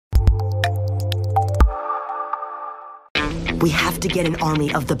We have to get an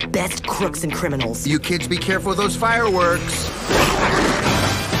army of the best crooks and criminals. You kids be careful of those fireworks.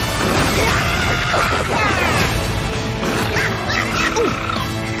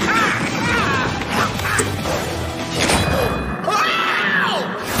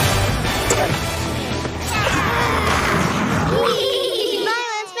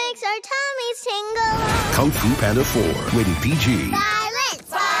 Violence makes our tummies tingle. Kung Fu Panda 4, rated PG. Violence!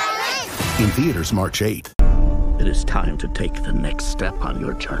 Violence! In theaters March 8th. It is time to take the next step on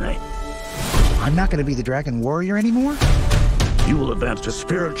your journey. I'm not going to be the Dragon Warrior anymore? You will advance to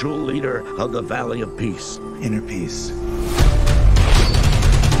spiritual leader of the Valley of Peace. Inner peace.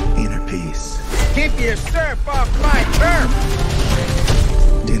 Inner peace. Keep your surf off my turf!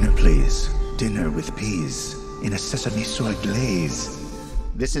 Dinner, please. Dinner with peas in a sesame soy glaze.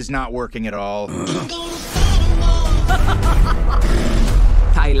 This is not working at all.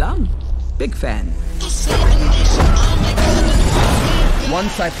 Tai Lung. Big fan.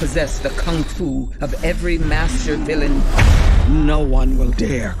 Once I possess the kung fu of every master villain, no one will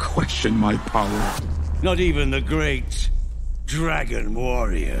dare question my power. Not even the great Dragon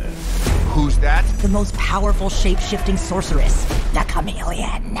Warrior. Who's that? The most powerful shape-shifting sorceress, the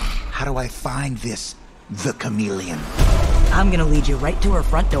Chameleon. How do I find this, the Chameleon? I'm gonna lead you right to her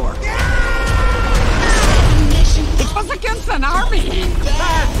front door. It was against an army!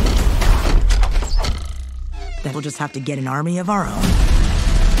 Then we'll just have to get an army of our own.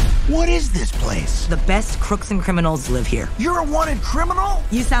 What is this place? The best crooks and criminals live here. You're a wanted criminal?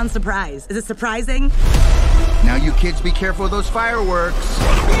 You sound surprised. Is it surprising? Now you kids be careful of those fireworks.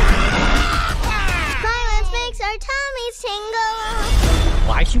 Violence makes our tummies tingle.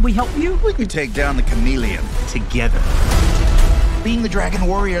 Why should we help you? We can take down the Chameleon together. Being the Dragon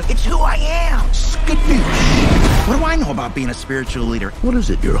Warrior, it's who I am. Skadoosh. What do I know about being a spiritual leader? What is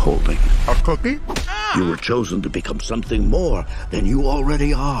it you're holding? A cookie? You were chosen to become something more than you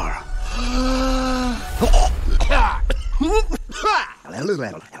already are.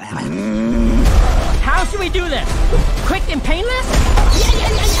 How should we do this? Quick and painless?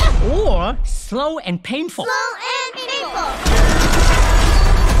 Or slow and painful? Slow and painful.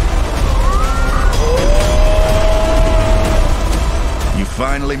 You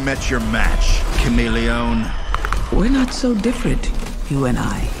finally met your match, Chameleon. We're not so different, you and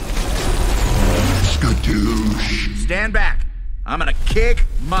I. Skadoosh. Stand back. I'm gonna kick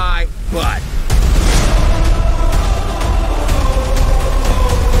my butt.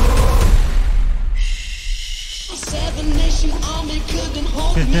 Seven Nation Army couldn't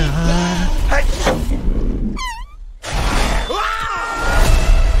hold me back.